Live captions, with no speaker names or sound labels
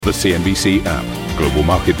The CNBC app. Global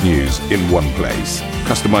market news in one place.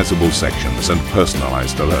 Customizable sections and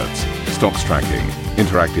personalized alerts. Stocks tracking,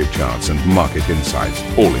 interactive charts and market insights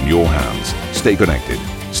all in your hands. Stay connected.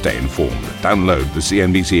 Stay informed. Download the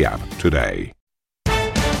CNBC app today.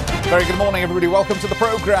 Very good morning, everybody. Welcome to the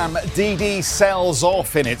program. DiDi sells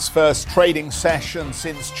off in its first trading session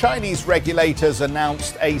since Chinese regulators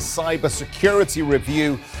announced a cybersecurity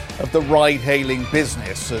review of the ride-hailing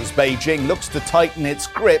business as Beijing looks to tighten its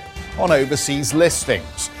grip on overseas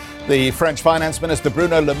listings. The French Finance Minister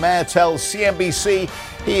Bruno Le Maire tells CNBC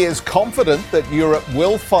he is confident that Europe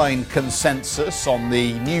will find consensus on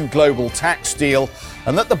the new global tax deal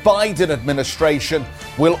and that the Biden administration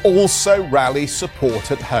will also rally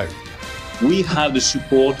support at home. We have the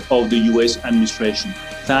support of the US administration.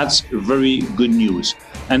 That's very good news.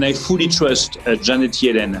 And I fully trust Janet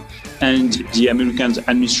Yellen and the American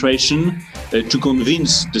administration to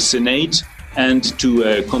convince the Senate and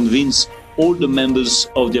to convince all the members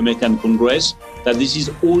of the American Congress that this is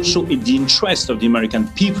also in the interest of the American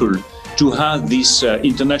people to have this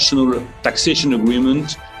international taxation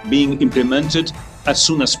agreement being implemented as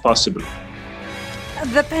soon as possible.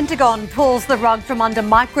 The Pentagon pulls the rug from under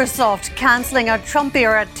Microsoft, cancelling a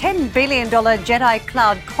Trump-era $10 billion Jedi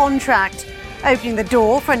Cloud contract, opening the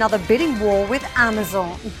door for another bidding war with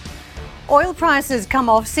Amazon. Oil prices come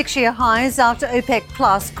off six-year highs after OPEC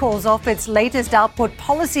Plus calls off its latest output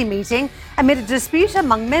policy meeting amid a dispute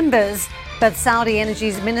among members. But Saudi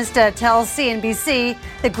Energy's minister tells CNBC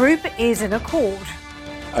the group is in accord.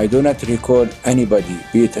 I do not recall anybody,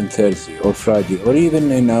 be it on Thursday or Friday or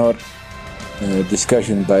even in our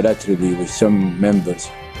discussion bilaterally with some members,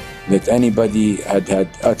 that anybody had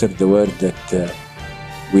uttered the word that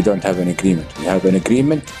we don't have an agreement. We have an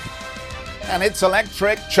agreement. And it's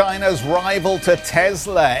electric. China's rival to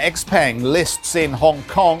Tesla, XPeng, lists in Hong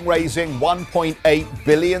Kong, raising $1.8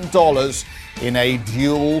 billion in a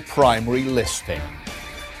dual primary listing.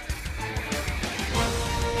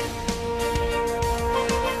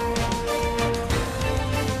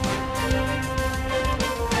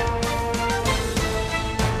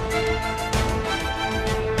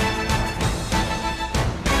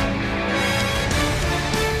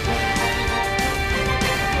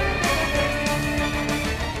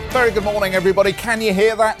 Very good morning, everybody. Can you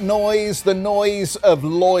hear that noise? The noise of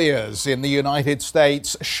lawyers in the United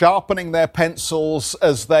States sharpening their pencils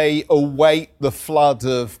as they await the flood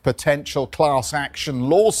of potential class action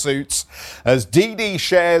lawsuits as DiDi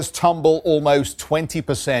shares tumble almost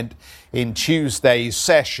 20% in Tuesday's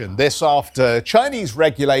session. This after Chinese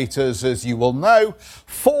regulators, as you will know,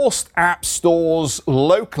 forced app stores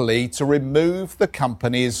locally to remove the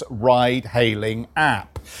company's ride-hailing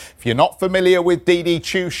app. If you're not familiar with DiDi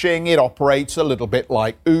Chuxing, it operates a little bit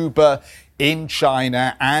like Uber in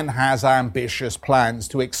China and has ambitious plans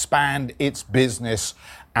to expand its business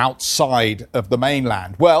outside of the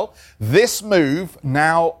mainland. Well, this move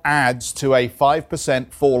now adds to a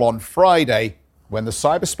 5% fall on Friday when the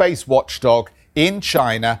cyberspace watchdog in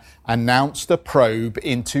China announced a probe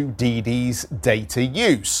into DiDi's data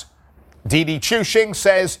use. DiDi Chuxing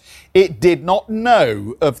says it did not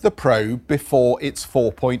know of the probe before its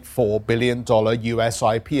 $4.4 billion US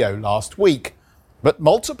IPO last week. But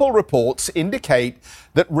multiple reports indicate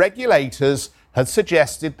that regulators had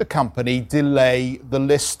suggested the company delay the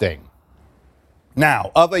listing.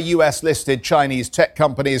 Now, other US-listed Chinese tech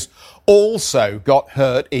companies also got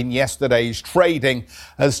hurt in yesterday's trading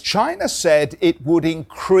as China said it would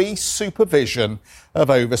increase supervision of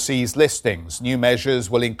overseas listings. New measures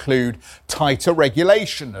will include tighter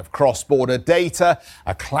regulation of cross-border data,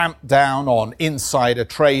 a clampdown on insider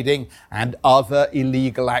trading and other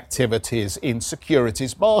illegal activities in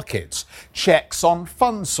securities markets, checks on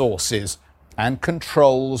fund sources and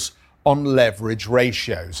controls on leverage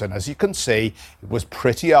ratios. And as you can see, it was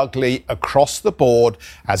pretty ugly across the board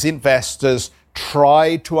as investors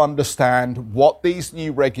tried to understand what these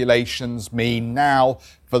new regulations mean now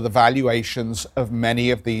for the valuations of many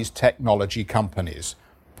of these technology companies.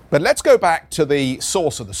 But let's go back to the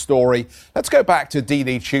source of the story. Let's go back to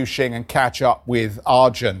DiDi Chuxing and catch up with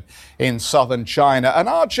Arjun in southern China. And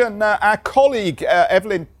Arjun, our colleague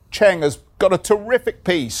Evelyn Cheng has got a terrific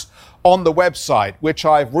piece on the website, which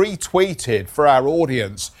I've retweeted for our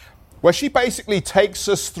audience, where she basically takes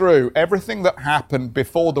us through everything that happened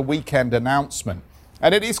before the weekend announcement.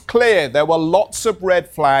 And it is clear there were lots of red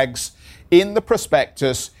flags in the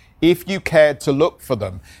prospectus if you cared to look for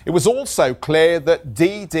them. It was also clear that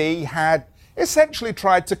DiDi had essentially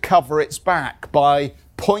tried to cover its back by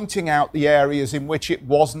pointing out the areas in which it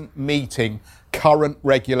wasn't meeting current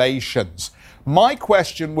regulations. My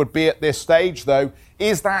question would be at this stage, though,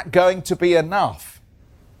 is that going to be enough?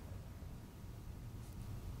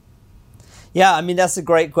 Yeah, I mean, that's a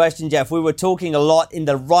great question, Jeff. We were talking a lot in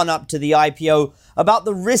the run-up to the IPO about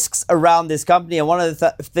the risks around this company. And one of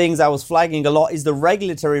the things I was flagging a lot is the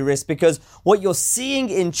regulatory risk, because what you're seeing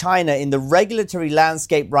in China in the regulatory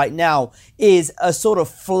landscape right now is a sort of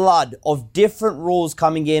flood of different rules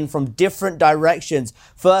coming in from different directions.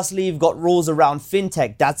 Firstly, you've got rules around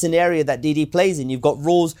fintech. That's an area that Didi plays in. You've got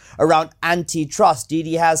rules around antitrust.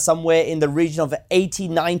 Didi has somewhere in the region of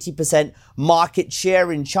 80-90% market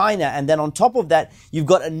share in China. And then on top of that, you've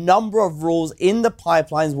got a number of rules in the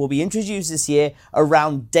pipelines will be introduced this year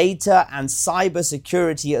around data and cyber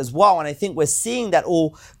security as well. And I think we're seeing that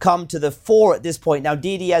all come to the fore at this point. Now,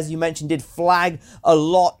 Didi, as you mentioned, did flag a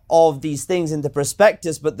lot of these things in the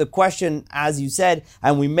prospectus, but the question, as you said,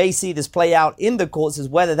 and we may see this play out in the courts, is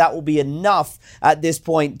whether that will be enough at this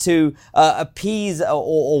point to appease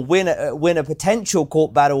or win a potential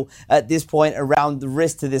court battle at this point around the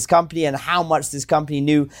risk to this company and how much this company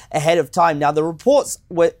knew ahead of time. Now, the reports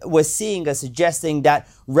we're seeing are suggesting that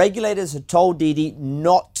regulators had told Didi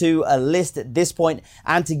not to list at this point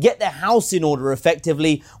and to get their house in order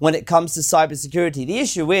effectively when it comes to cybersecurity. The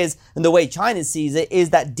issue is, and the way China sees it, is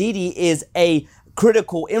that Didi is a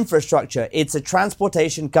critical infrastructure. It's a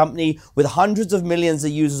transportation company with hundreds of millions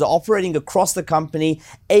of users operating across the company,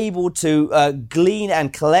 able to glean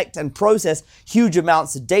and collect and process huge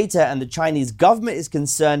amounts of data. And the Chinese government is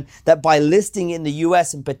concerned that by listing in the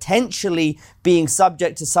US and potentially being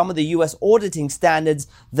subject to some of the US auditing standards,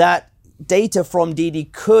 that data from Didi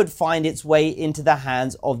could find its way into the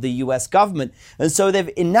hands of the US government. And so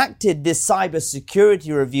they've enacted this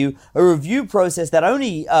cybersecurity review, a review process that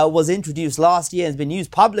only was introduced last year and has been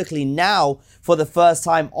used publicly now for the first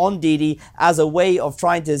time on Didi as a way of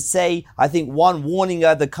trying to say, I think, one, warning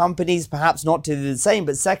the companies perhaps not to do the same,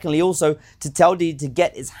 but secondly also to tell Didi to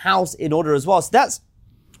get its house in order as well. So that's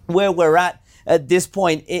where we're at this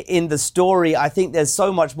point in the story. I think there's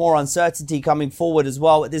so much more uncertainty coming forward as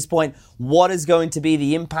well at this point. What is going to be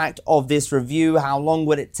the impact of this review? How long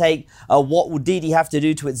would it take? What will Didi have to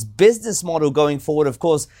do to its business model going forward? Of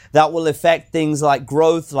course, that will affect things like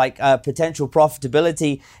growth, like potential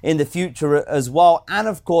profitability in the future as well. And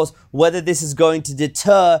of course, whether this is going to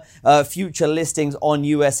deter future listings on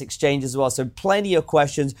US exchanges as well. So plenty of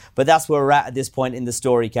questions, but that's where we're at this point in the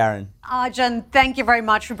story, Karen. Arjun, thank you very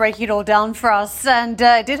much for breaking it all down for us. And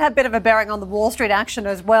it did have a bit of a bearing on the Wall Street action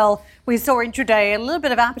as well. We saw intraday a little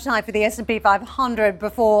bit of appetite for the S&P 500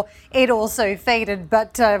 before it also faded,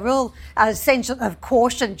 but real sense of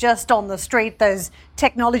caution just on the street. Those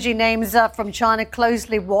technology names from China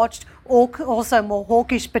closely watched, also more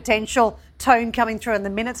hawkish potential tone coming through in the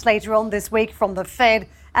minutes later on this week from the Fed.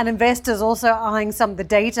 And investors also eyeing some of the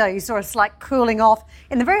data. You saw a slight cooling off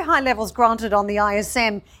in the very high levels granted on the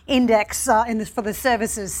ISM index for the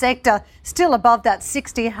services sector, still above that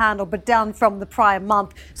 60 handle, but down from the prior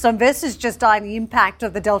month. So investors just eyeing the impact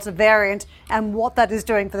of the Delta variant and what that is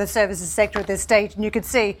doing for the services sector at this stage. And you could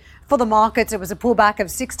see for the markets, it was a pullback of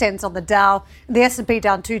 0.6 on the Dow, the S&P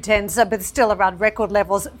down 0.2, but still around record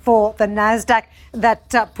levels for the Nasdaq.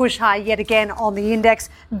 That push high yet again on the index.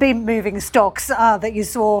 Big moving stocks that you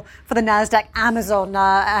saw for the Nasdaq. Amazon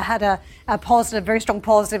had a positive, very strong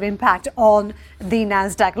positive impact on the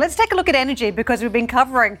Nasdaq. Let's take a look at energy, because we've been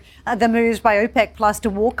covering the moves by OPEC Plus to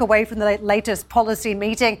walk away from the latest policy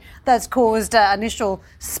meeting that's caused initial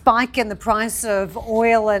spike in the price of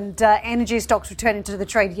oil and energy stocks returning to the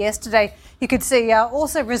trade yesterday. You could see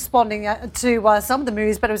also responding to some of the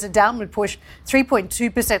moves, but it was a downward push,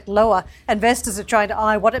 3.2% lower. Investors are trying to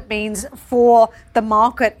eye what it means for the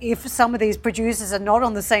market if some of these producers are not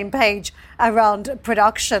on the same page around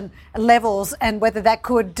production levels, and whether that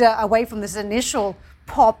could, away from this initial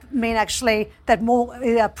pop, mean actually that more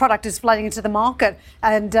product is flooding into the market,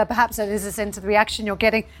 and perhaps that is a sense of the reaction you're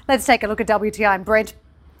getting. Let's take a look at WTI and Brent.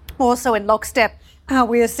 Also in lockstep,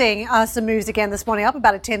 we are seeing some moves again this morning, up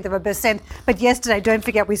about 0.1%. But yesterday, don't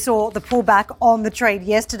forget, we saw the pullback on the trade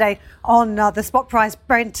yesterday on the spot price.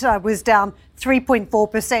 Brent was down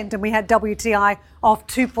 3.4%, and we had WTI off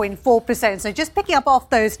 2.4%. So just picking up off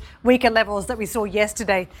those weaker levels that we saw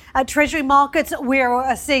yesterday. Treasury markets,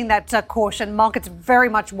 we're seeing that caution. Markets very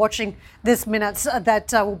much watching this minutes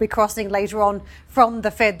that will be crossing later on from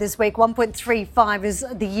the Fed this week. 1.35 is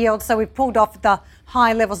the yield. So we've pulled off the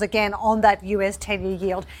high levels again on that US 10-year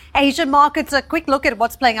yield. Asian markets, a quick look at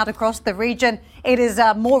what's playing out across the region. It is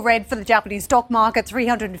more red for the Japanese stock market,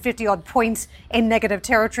 350 odd points in negative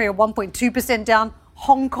territory, or 1.2% down.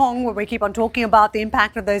 Hong Kong, where we keep on talking about the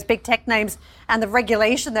impact of those big tech names and the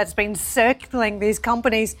regulation that's been circling these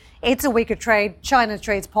companies. It's a weaker trade. China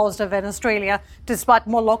trades positive, and Australia, despite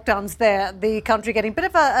more lockdowns there, the country getting a bit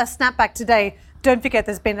of a snapback today. Don't forget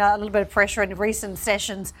there's been a little bit of pressure in recent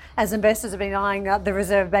sessions as investors have been eyeing the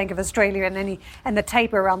Reserve Bank of Australia and the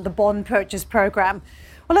taper around the bond purchase program.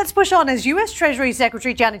 Well, let's push on as US Treasury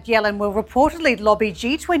Secretary Janet Yellen will reportedly lobby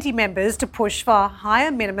G20 members to push for a higher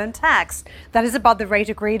minimum tax. That is above the rate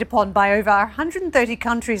agreed upon by over 130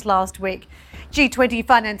 countries last week. G20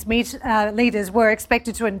 finance leaders were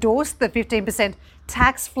expected to endorse the 15%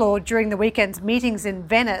 tax floor during the weekend's meetings in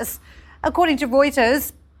Venice. According to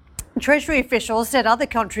Reuters, Treasury officials said other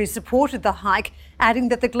countries supported the hike, adding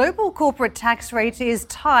that the global corporate tax rate is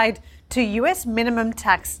tied to US minimum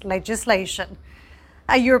tax legislation.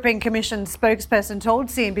 A European Commission spokesperson told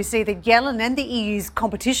CNBC that Yellen and the EU's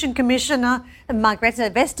Competition Commissioner,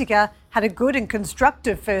 Margrethe Vestager, had a good and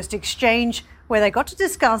constructive first exchange where they got to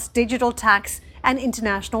discuss digital tax and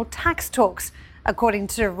international tax talks. According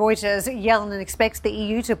to Reuters, Yellen expects the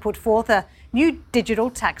EU to put forth a new digital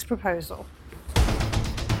tax proposal.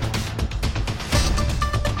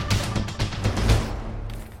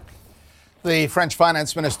 The French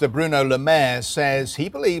Finance Minister Bruno Le Maire says he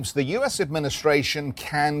believes the US administration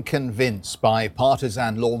can convince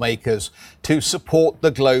bipartisan lawmakers to support the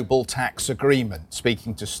global tax agreement.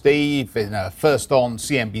 Speaking to Steve in First on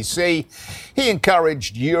CNBC, he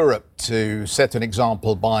encouraged Europe to set an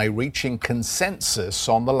example by reaching consensus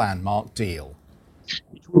on the landmark deal.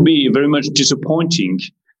 It would be very much disappointing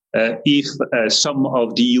if some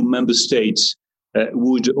of the EU member states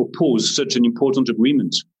would oppose such an important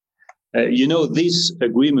agreement. This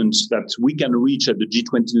agreement that we can reach at the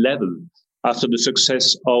G20 level after the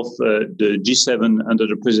success of the G7 under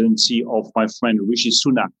the presidency of my friend Rishi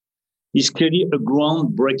Sunak is clearly a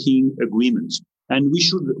groundbreaking agreement. And we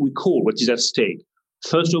should recall what is at stake.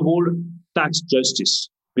 First of all, tax justice,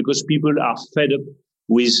 because people are fed up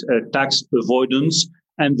with tax avoidance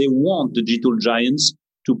and they want the digital giants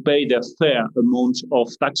to pay their fair amount of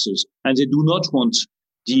taxes. And they do not want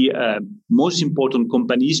the most important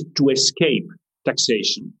companies to escape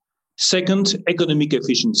taxation. Second, economic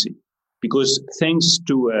efficiency, because thanks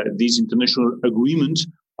to this international agreement,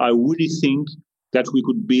 I really think that we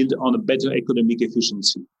could build on a better economic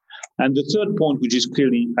efficiency. And the third point, which is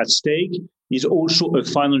clearly at stake, is also a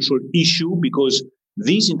financial issue, because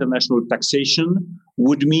this international taxation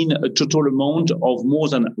would mean a total amount of more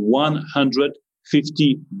than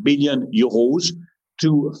 150 billion euros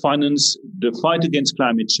to finance the fight against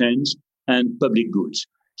climate change and public goods.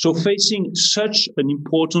 So facing such an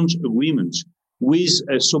important agreement with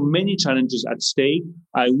so many challenges at stake,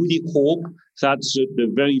 I really hope that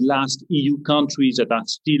the very last EU countries that are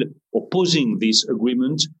still opposing this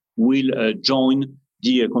agreement will join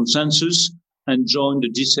the consensus and join the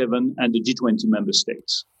G7 and the G20 member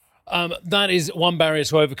states. That is one barrier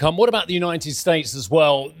to overcome. What about the United States as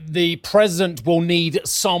well? The president will need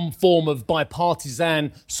some form of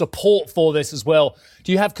bipartisan support for this as well.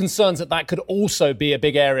 Do you have concerns that that could also be a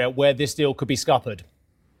big area where this deal could be scuppered?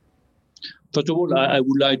 First of all, I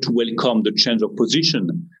would like to welcome the change of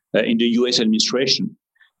position in the US administration.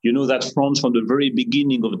 You know that France, from the very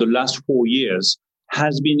beginning of the last 4 years,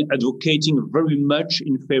 has been advocating very much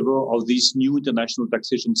in favor of this new international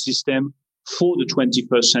taxation system for the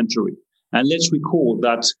 21st century. And let's recall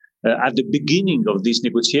that at the beginning of this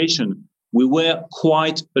negotiation, we were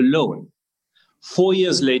quite alone. 4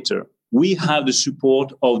 years later, we have the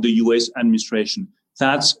support of the US administration.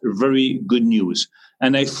 That's very good news.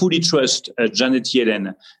 And I fully trust Janet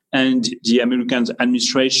Yellen and the American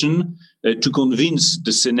administration to convince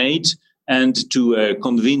the Senate and to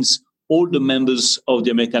convince all the members of the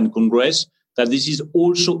American Congress that this is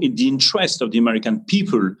also in the interest of the American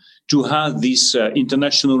people to have this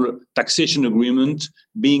international taxation agreement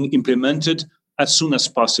being implemented as soon as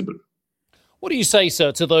possible. What do you say,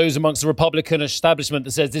 sir, to those amongst the Republican establishment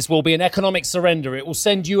that says this will be an economic surrender? It will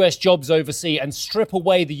send US jobs overseas and strip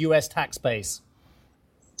away the US tax base.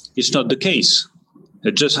 It's not the case.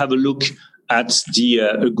 Just have a look at the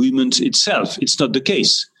agreement itself. It's not the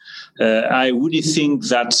case. I really think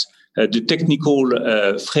that the technical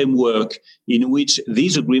framework in which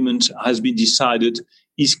this agreement has been decided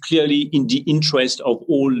is clearly in the interest of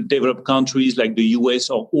all developed countries like the US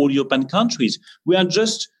or all European countries. We are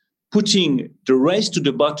just putting the race to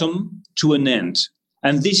the bottom to an end.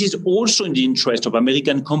 And this is also in the interest of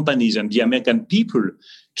American companies and the American people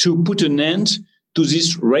to put an end to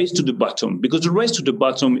this race to the bottom, because the race to the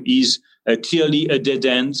bottom is clearly a dead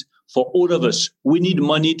end for all of us. We need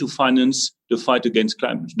money to finance the fight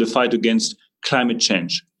against climate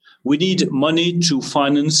change. We need money to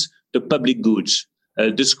finance the public goods,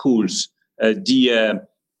 the schools, the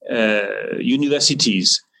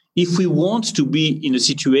universities. If we want to be in a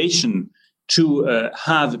situation to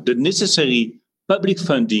have the necessary public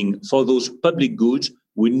funding for those public goods,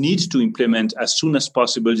 we need to implement as soon as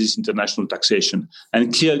possible this international taxation.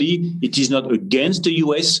 And clearly, it is not against the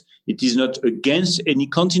US, it is not against any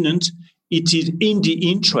continent, it is in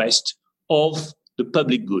the interest of the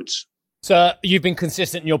public goods. So you've been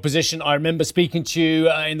consistent in your position. I remember speaking to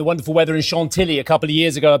you in the wonderful weather in Chantilly a couple of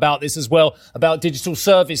years ago about this as well, about digital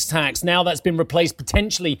service tax. Now that's been replaced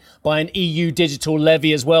potentially by an EU digital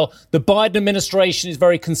levy as well. The Biden administration is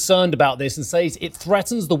very concerned about this and says it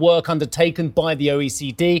threatens the work undertaken by the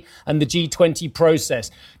OECD and the G20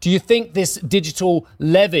 process. Do you think this digital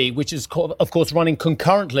levy, which is of course running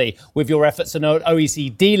concurrently with your efforts at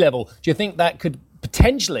OECD level, do you think that could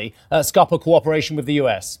potentially scupper cooperation with the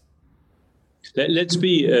US? Let's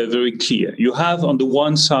be very clear. You have on the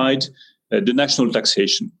one side the national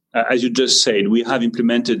taxation. As you just said, we have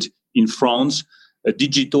implemented in France a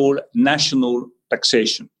digital national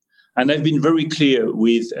taxation. And I've been very clear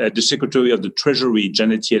with the Secretary of the Treasury,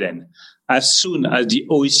 Janet Yellen. As soon as the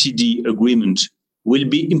OECD agreement will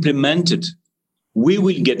be implemented, we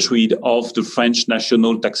will get rid of the French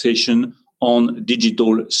national taxation on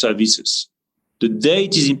digital services. The day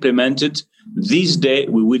it is implemented, this day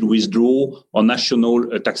we will withdraw our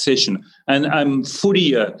national taxation. And I'm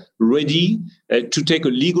fully ready to take a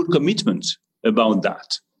legal commitment about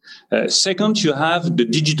that. Second, you have the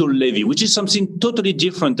digital levy, which is something totally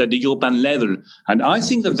different at the European level. And I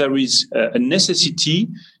think that there is a necessity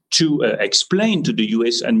to explain to the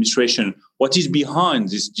US administration what is behind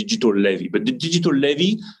this digital levy. But the digital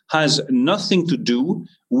levy has nothing to do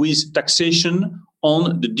with taxation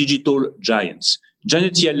on the digital giants.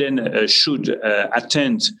 Janet Yellen should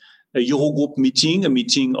attend a Eurogroup meeting, a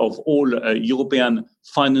meeting of all European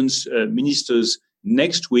finance ministers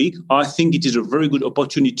next week. I think it is a very good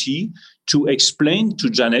opportunity to explain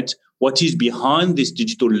to Janet what is behind this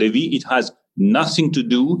digital levy. It has nothing to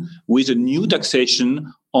do with a new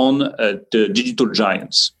taxation on the digital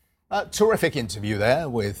giants. Terrific interview there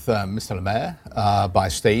with Mr. Le Maire by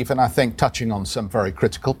Steve, and I think touching on some very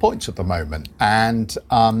critical points at the moment. And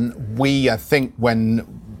I think when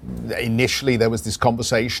initially there was this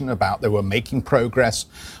conversation about they were making progress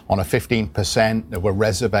on a 15%, there were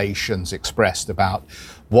reservations expressed about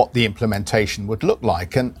what the implementation would look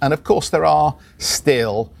like. And of course, there are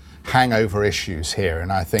still hangover issues here.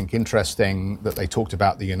 And I think interesting that they talked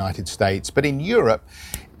about the United States, but in Europe,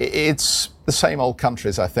 it's the same old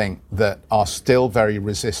countries, I think, that are still very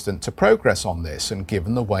resistant to progress on this. And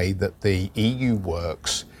given the way that the EU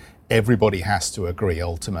works, everybody has to agree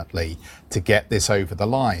ultimately to get this over the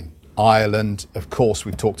line. Ireland, of course,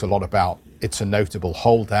 we've talked a lot about, it's a notable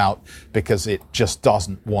holdout because it just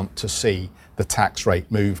doesn't want to see the tax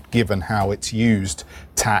rate moved, given how it's used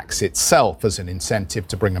tax itself as an incentive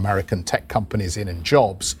to bring American tech companies in and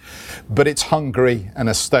jobs. But it's Hungary and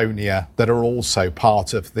Estonia that are also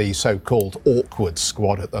part of the so-called awkward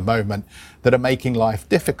squad at the moment that are making life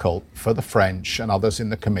difficult for the French and others in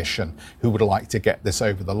the Commission who would like to get this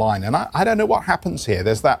over the line. And I don't know what happens here.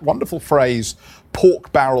 There's that wonderful phrase,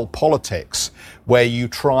 pork barrel politics, where you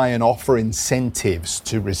try and offer incentives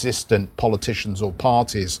to resistant politicians or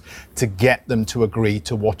parties to get them to agree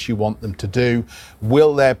to what you want them to do.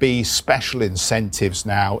 Will there be special incentives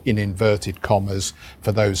now, in inverted commas,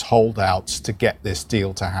 for those holdouts to get this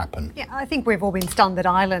deal to happen? Yeah, I think we've all been stunned that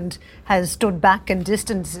Ireland has stood back and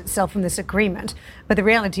distanced itself from this agreement. But the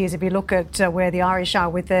reality is, if you look at where the Irish are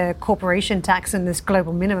with their corporation tax and this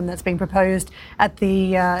global minimum that's being proposed at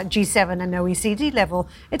the G7 and OECD level,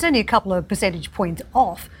 it's only a couple of percentage points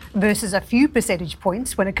off versus a few percentage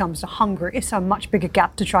points when it comes to Hungary. So a much bigger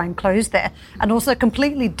gap to try and close there. And also a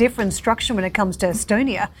completely different structure when it comes to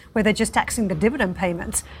Estonia, where they're just taxing the dividend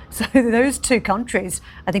payments. So those two countries,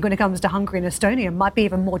 I think when it comes to Hungary and Estonia, might be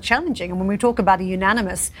even more challenging. And when we talk about a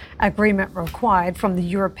unanimous agreement required from the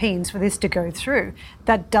Europeans for this to go through,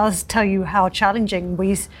 that does tell you how challenging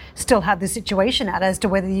we still have the situation as to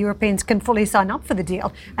whether the Europeans can fully sign up for the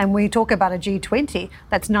deal. And we talk about a G20,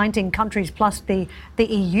 that's 19 countries plus the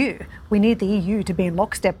EU. We need the EU to be in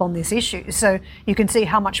lockstep on this issue. So you can see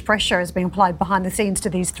how much pressure is being applied behind the scenes to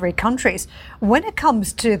these three countries. When it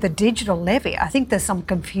comes to the digital levy, I think there's some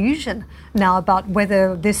confusion now about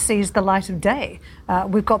whether this sees the light of day.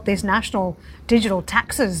 We've got these national digital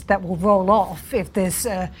taxes that will roll off if this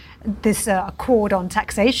accord on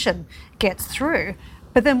taxation gets through.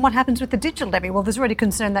 But then what happens with the digital levy? Well, there's already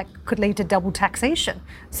concern that could lead to double taxation.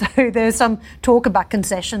 So there's some talk about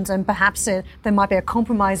concessions, and perhaps there might be a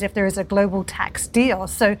compromise if there is a global tax deal.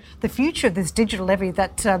 So the future of this digital levy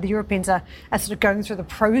that the Europeans are sort of going through the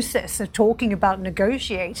process of talking about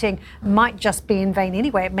negotiating might just be in vain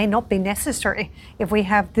anyway. It may not be necessary if we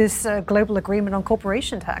have this global agreement on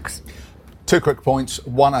corporation tax. Two quick points.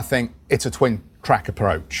 One, I think it's a twin track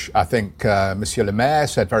approach. I think Monsieur le Maire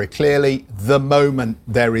said very clearly, the moment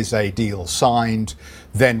there is a deal signed,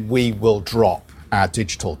 then we will drop our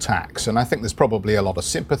digital tax. And I think there's probably a lot of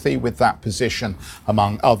sympathy with that position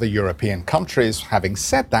among other European countries. Having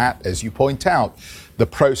said that, as you point out, the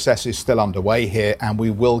process is still underway here, and we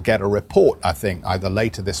will get a report, I think, either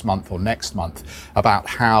later this month or next month, about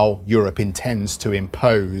how Europe intends to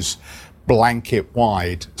impose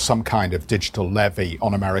blanket-wide some kind of digital levy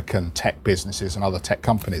on American tech businesses and other tech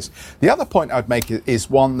companies. The other point I'd make is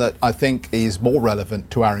one that I think is more relevant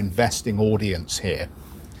to our investing audience here.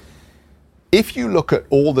 If you look at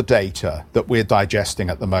all the data that we're digesting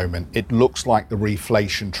at the moment, it looks like the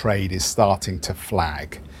reflation trade is starting to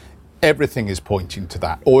flag. Everything is pointing to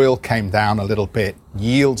that. Oil came down a little bit.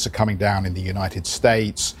 Yields are coming down in the United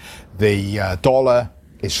States. The dollar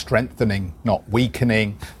is strengthening, not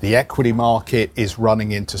weakening. The equity market is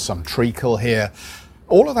running into some treacle here.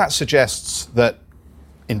 All of that suggests that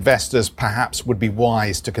investors perhaps would be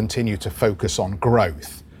wise to continue to focus on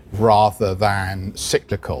growth rather than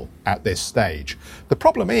cyclical at this stage. The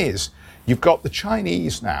problem is, you've got the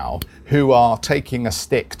Chinese now who are taking a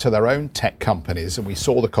stick to their own tech companies, and we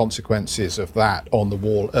saw the consequences of that on the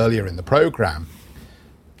wall earlier in the program.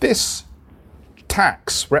 This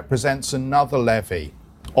tax represents another levy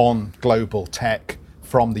on global tech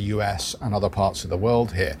from the US and other parts of the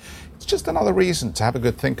world here. It's just another reason to have a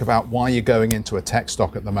good think about why you're going into a tech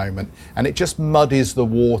stock at the moment, and it just muddies the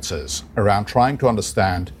waters around trying to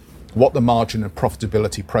understand what the margin and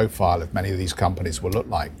profitability profile of many of these companies will look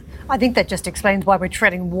like. I think that just explains why we're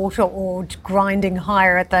treading water or grinding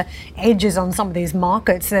higher at the edges on some of these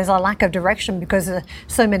markets. There's a lack of direction because of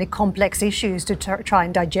so many complex issues to try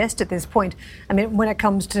and digest at this point. I mean, when it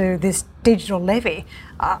comes to this digital levy,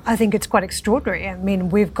 I think it's quite extraordinary. I mean,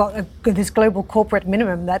 we've got this global corporate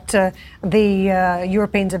minimum that the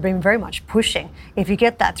Europeans have been very much pushing. If you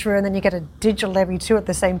get that through and then you get a digital levy too at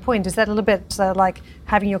the same point, is that a little bit like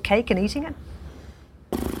having your cake and eating it?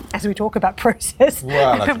 As we talk about process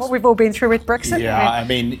and what we've all been through with Brexit. Yeah, I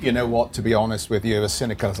mean, you know what, to be honest with you, as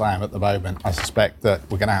cynical as I am at the moment, I suspect that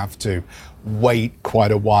we're going to have to wait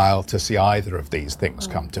quite a while to see either of these things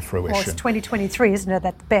come to fruition. Well, it's 2023, isn't it,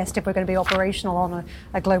 at best, if we're going to be operational on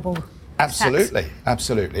a global Absolutely,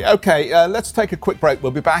 absolutely. Okay, let's take a quick break.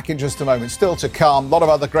 We'll be back in just a moment. Still to come, a lot of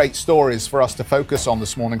other great stories for us to focus on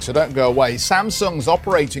this morning, so don't go away. Samsung's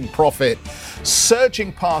operating profit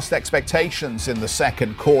surging past expectations in the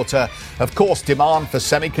second quarter. Of course, demand for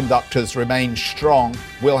semiconductors remains strong.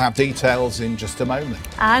 We'll have details in just a moment.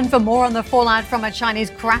 And for more on the fallout from a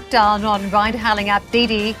Chinese crackdown on ride-hailing app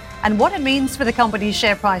Didi and what it means for the company's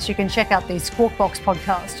share price, you can check out the Squawk Box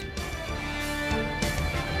podcast.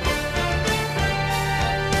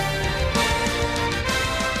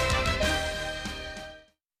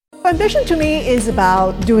 Ambition to me is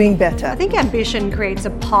about doing better. I think ambition creates a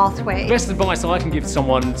pathway. The best advice I can give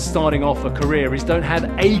someone starting off a career is don't have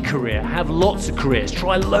a career, have lots of careers,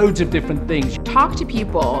 try loads of different things. Talk to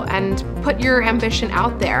people and put your ambition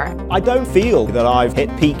out there. I don't feel that I've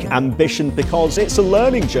hit peak ambition because it's a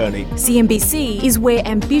learning journey. CNBC is where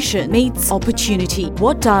ambition meets opportunity.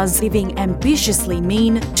 What does living ambitiously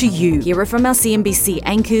mean to you? Hear it from our CNBC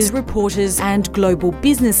anchors, reporters and global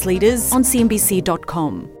business leaders on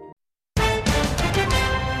CNBC.com.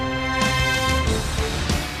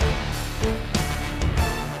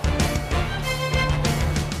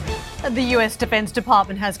 The US Defense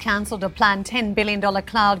Department has cancelled a planned $10 billion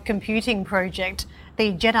cloud computing project.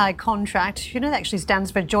 The JEDI contract, that actually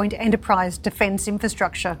stands for Joint Enterprise Defense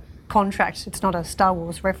Infrastructure contract. It's not a Star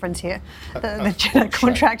Wars reference here. The JEDI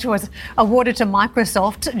contract was awarded to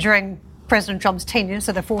Microsoft during President Trump's tenure,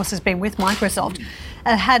 so the force has been with Microsoft.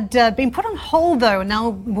 Had been put on hold, though, and now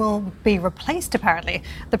will be replaced, apparently.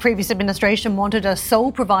 The previous administration wanted a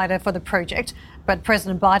sole provider for the project, but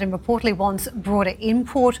President Biden reportedly wants broader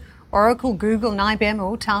input. Oracle, Google and IBM are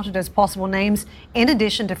all touted as possible names, in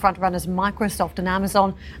addition to frontrunners Microsoft and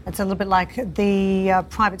Amazon. It's a little bit like the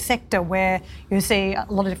private sector, where you see a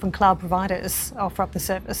lot of different cloud providers offer up the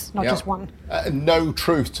service, not just one. No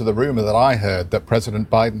truth to the rumour that I heard that President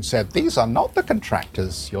Biden said, these are not the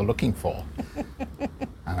contractors you're looking for.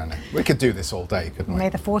 I don't know. We could do this all day, couldn't we? May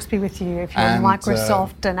the force be with you. If you're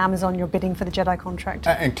Microsoft and Amazon, you're bidding for the Jedi contract.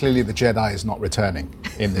 And clearly the Jedi is not returning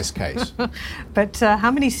in this case. But how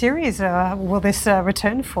many series will this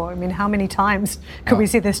return for? I mean, how many times could we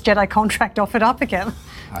see this Jedi contract offered up again?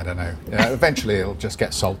 I don't know. Eventually it'll just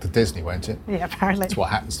get sold to Disney, won't it? Yeah, apparently. That's what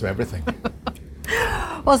happens to everything.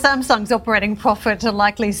 Well, Samsung's operating profit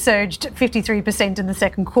likely surged 53% in the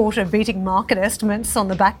second quarter, beating market estimates on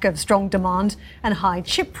the back of strong demand and high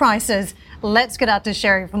chip prices. Let's get out to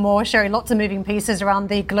Sherry for more. Sherry, lots of moving pieces around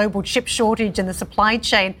the global chip shortage and the supply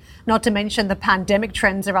chain, not to mention the pandemic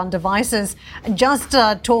trends around devices. Just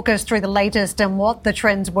talk us through the latest and what the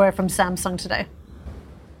trends were from Samsung today.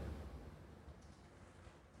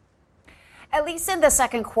 At least in the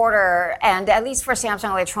second quarter, and at least for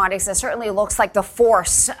Samsung Electronics, it certainly looks like the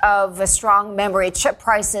force of strong memory chip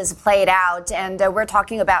prices played out. And we're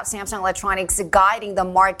talking about Samsung Electronics guiding the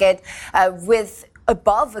market with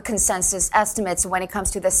above the consensus estimates when it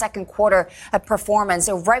comes to the second quarter performance.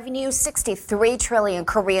 So revenue, 63 trillion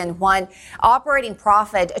Korean won. Operating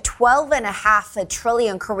profit, 12.5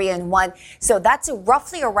 trillion Korean won. So that's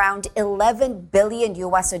roughly around 11 billion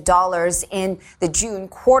US dollars in the June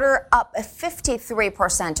quarter, up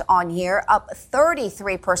 53% on year, up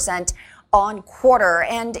 33% on quarter.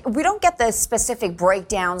 And we don't get the specific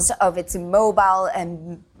breakdowns of its mobile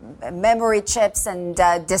and memory chips and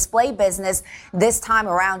display business this time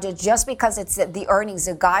around, just because it's the earnings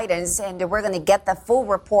guidance, and we're going to get the full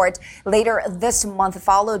report later this month,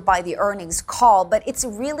 followed by the earnings call. But it's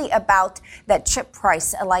really about that chip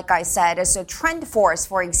price, like I said. So TrendForce,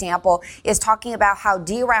 for example, is talking about how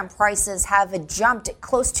DRAM prices have jumped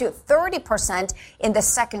close to 30% in the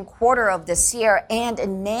second quarter of this year, and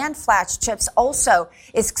NAND flash chips also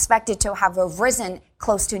is expected to have risen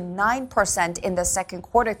close to 9% in the second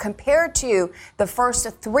quarter compared to the first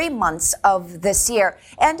 3 months of this year.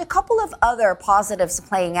 And a couple of other positives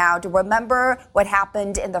playing out. Remember what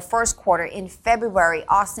happened in the first quarter in February,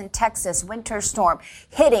 Austin, Texas, winter storm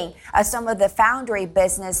hitting some of the foundry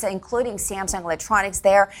business, including Samsung Electronics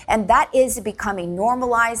there. And that is becoming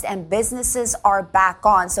normalized and businesses are back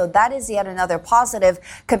on. So that is yet another positive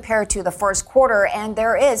compared to the first quarter. And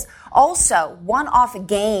there is also one-off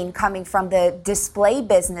gain coming from the display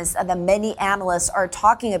business that many analysts are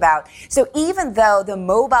talking about. So even though the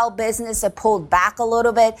mobile business pulled back a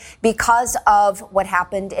little bit because of what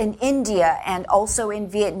happened in India and also in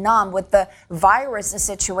Vietnam with the virus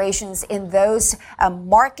situations in those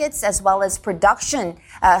markets, as well as production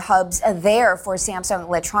hubs there for Samsung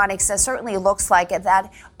Electronics, it certainly looks like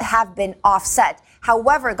that have been offset.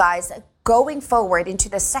 However, guys, going forward into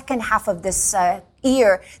the second half of this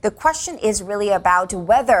year, the question is really about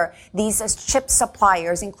whether these chip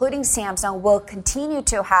suppliers, including Samsung, will continue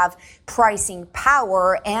to have pricing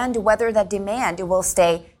power and whether the demand will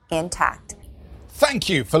stay intact. Thank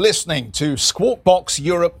you for listening to Squawk Box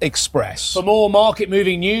Europe Express. For more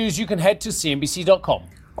market-moving news, you can head to CNBC.com.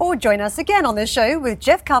 Or join us again on this show with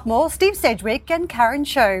Jeff Cutmore, Steve Sedgwick and Karen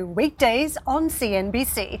Cho, weekdays on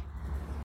CNBC.